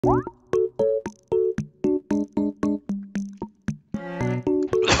Oh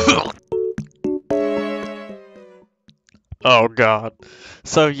god.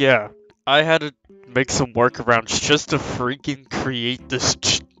 So yeah, I had to make some workarounds just to freaking create this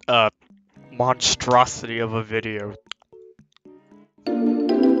monstrosity of a video.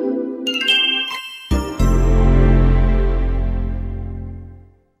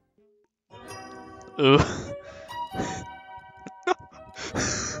 Ooh.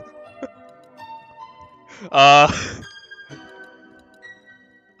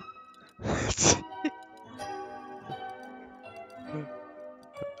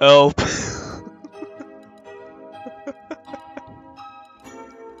 Help.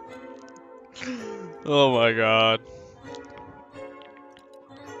 Oh my god.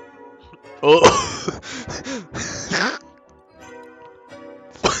 Oh.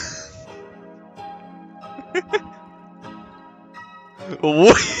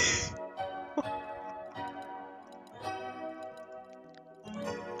 What?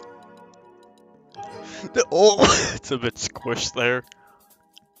 Oh, it's a bit squished there.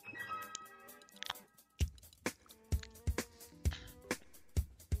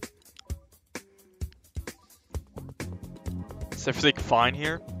 Is everything fine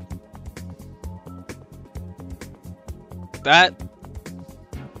here? That's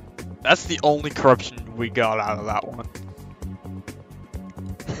the only corruption we got out of that one.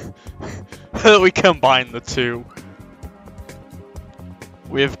 We combined the two.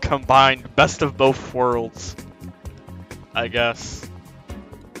 We have combined best of both worlds, I guess.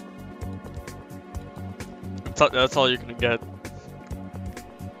 That's all you're gonna get.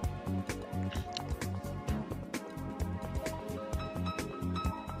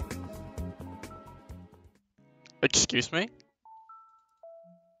 Excuse me?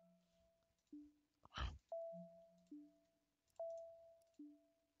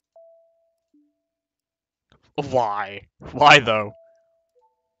 Why? Why though?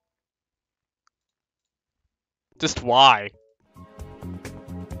 Just why?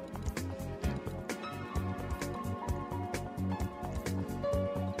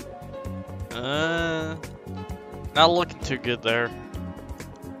 Not looking too good there.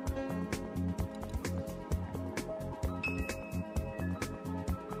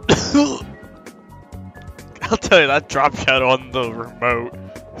 I'll tell you, that drop shot on the remote,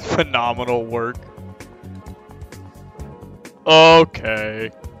 phenomenal work.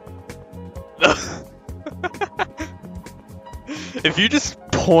 Okay. If you just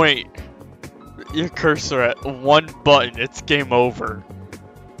point your cursor at one button, it's game over.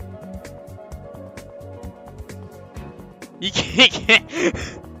 You can't.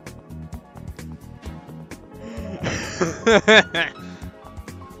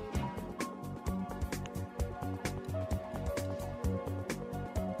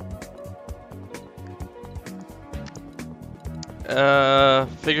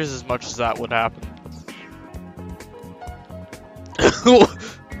 Figures as much as that would happen.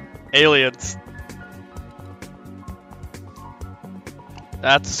 Aliens.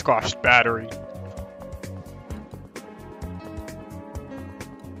 That's a squashed battery.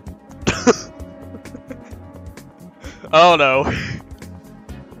 Oh no.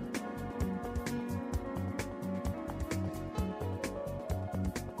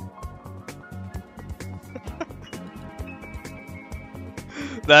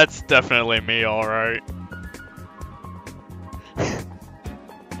 That's definitely me, alright.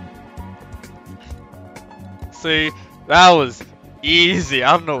 See, that was easy.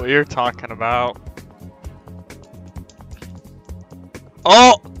 I don't know what you're talking about.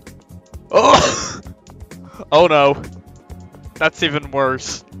 Oh! Oh! Oh no. That's even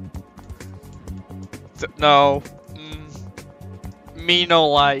worse. No. Me no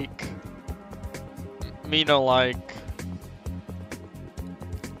like. Me no like.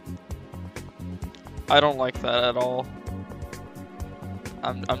 I don't like that at all.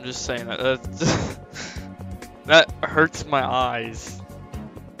 I'm just saying that. That hurts my eyes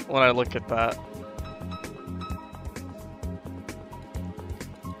when I look at that.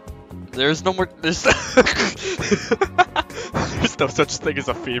 There's no more. There's no such thing as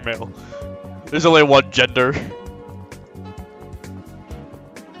a female. There's only one gender.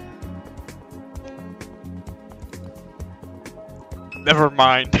 Never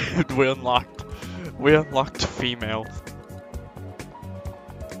mind. We unlocked female.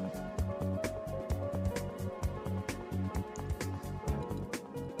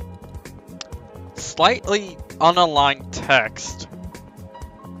 Slightly unaligned text.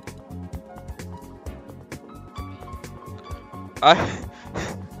 Ugh!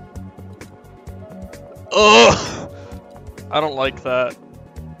 I don't like that.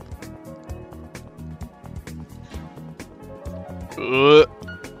 Ugh.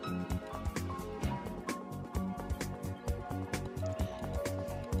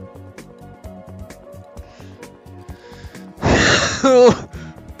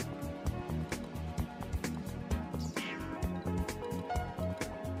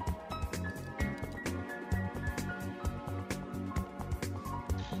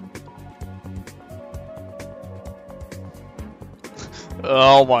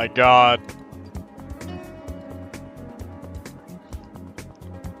 Oh my god.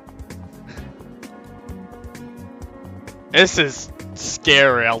 This is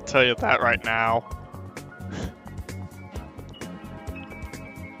scary, I'll tell you that right now.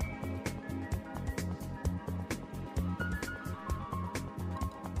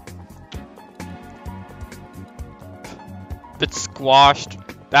 It's squashed.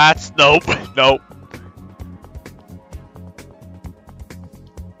 That's nope, nope.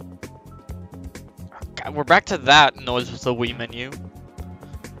 God, we're back to that noise with the Wii menu.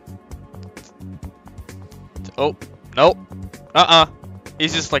 Oh, nope.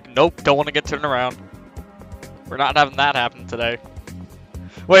 He's just like, nope, don't want to get turned around. We're not having that happen today.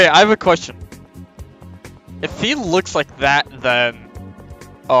 Wait, I have a question. If he looks like that, then...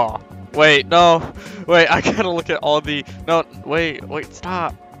 Oh. Wait, no. Wait, I gotta look at all the... No, wait,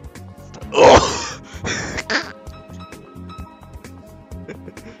 stop. Ugh.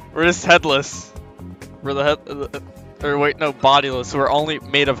 We're just headless. We're the head... Or wait, no, bodiless. We're only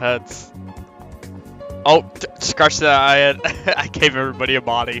made of heads. Oh, scratch that. I gave everybody a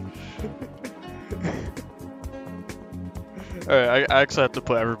body. Alright, I actually have to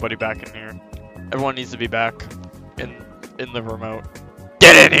put everybody back in here. Everyone needs to be back in the remote.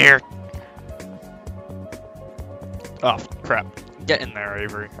 Get in here! Oh, crap. Get in there,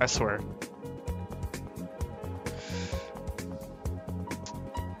 Avery. I swear.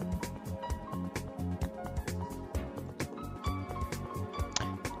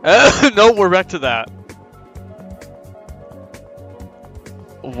 No, we're back to that.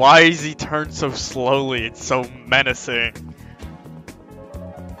 Why is he turned so slowly? It's so menacing.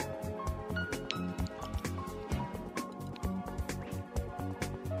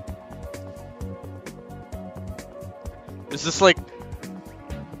 Is this like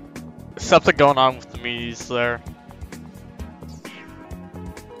something going on with the Mii's there?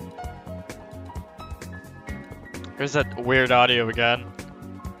 There's that weird audio again.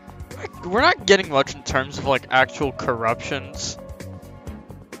 We're not getting much in terms of like actual corruptions.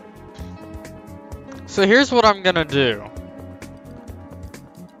 So here's what I'm gonna do.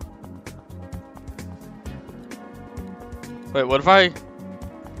 Wait, what if I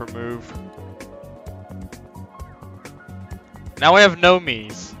remove? Now we have no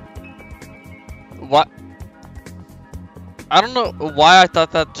Mii's. What? I don't know why I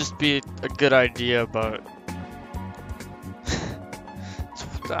thought that'd just be a good idea, but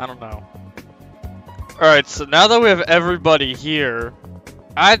I don't know. Alright, so now that we have everybody here,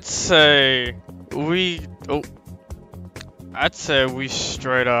 I'd say we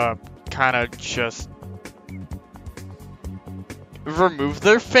straight up kind of just remove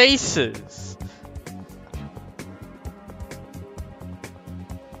their faces.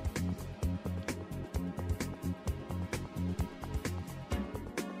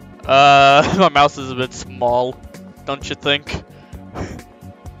 My mouse is a bit small, don't you think?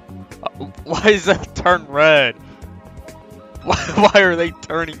 Why is that turn red? Why are they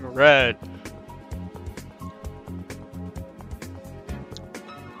turning red?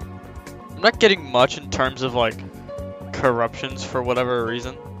 I'm not getting much in terms of like corruptions for whatever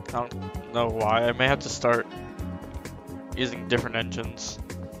reason. I don't know why. I may have to start using different engines.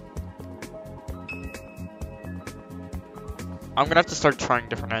 I'm gonna have to start trying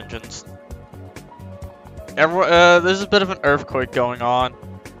different engines. There's a bit of an earthquake going on.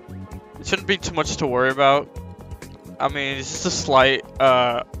 It shouldn't be too much to worry about. I mean, it's just a slight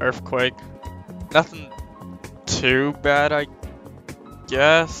earthquake. Nothing too bad, I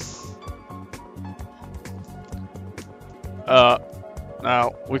guess.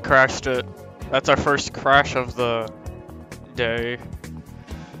 No, we crashed it. That's our first crash of the day.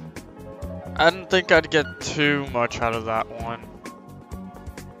 I didn't think I'd get too much out of that one.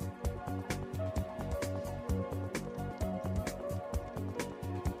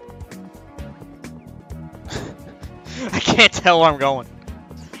 I can't tell where I'm going.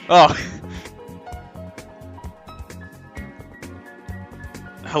 Oh.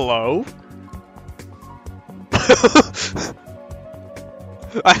 Hello?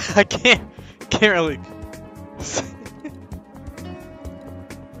 I can't really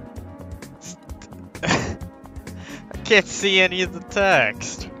I can't see any of the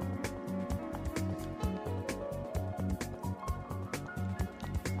text.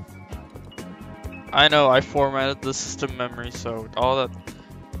 I know, I formatted the system memory, so all that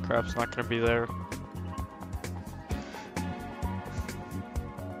crap's not gonna be there.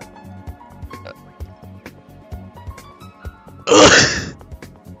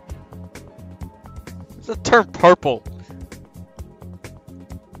 Does it turn purple?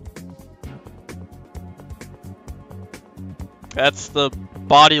 That's the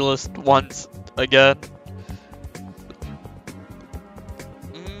bodiless ones again.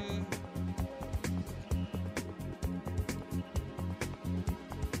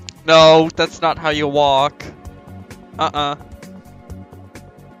 No, that's not how you walk.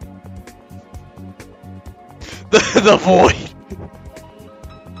 The void.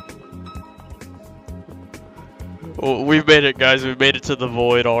 Oh, we made it, guys. We made it to the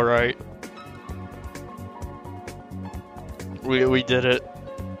void, all right. We did it.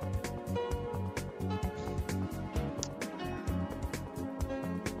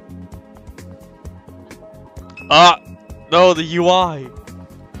 No, the UI.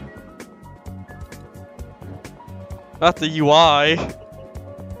 Not the UI.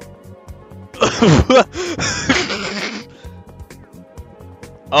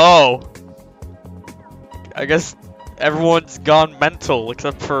 Oh. I guess everyone's gone mental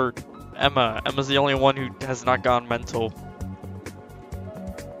except for Emma. Emma's the only one who has not gone mental.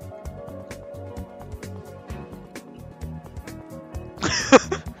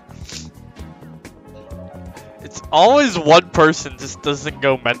 It's always one person just doesn't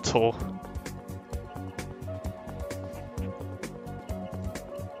go mental.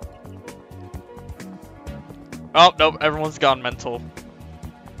 Oh, nope, everyone's gone mental.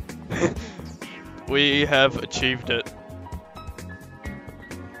 We have achieved it.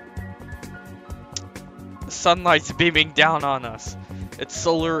 The sunlight's beaming down on us. It's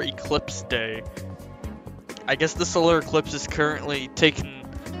solar eclipse day. I guess the solar eclipse is currently taking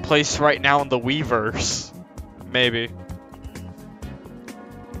place right now in the Weverse. Maybe.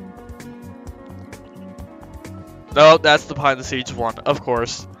 No, that's the behind the scenes one, of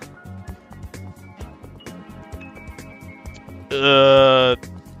course.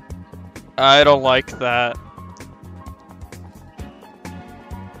 I don't like that.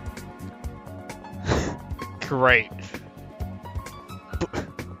 Great.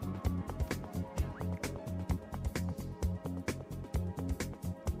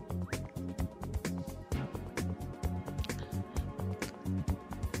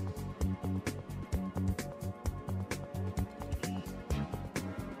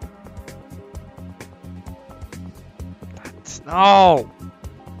 No!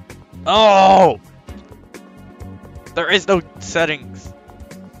 Oh! There is no settings.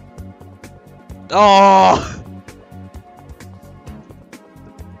 Oh!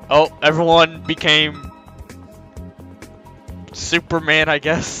 Oh, everyone became Superman, I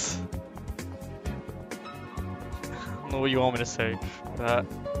guess. I don't know what you want me to say for that.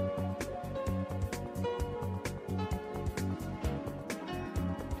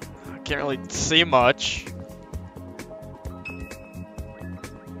 I can't really see much.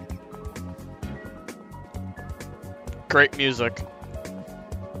 Great music.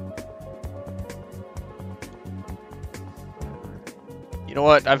 You know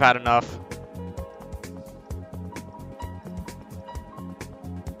what? I've had enough.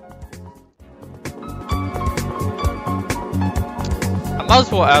 I might as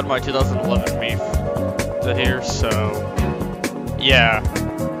well add my 2011 Mii to here, so yeah.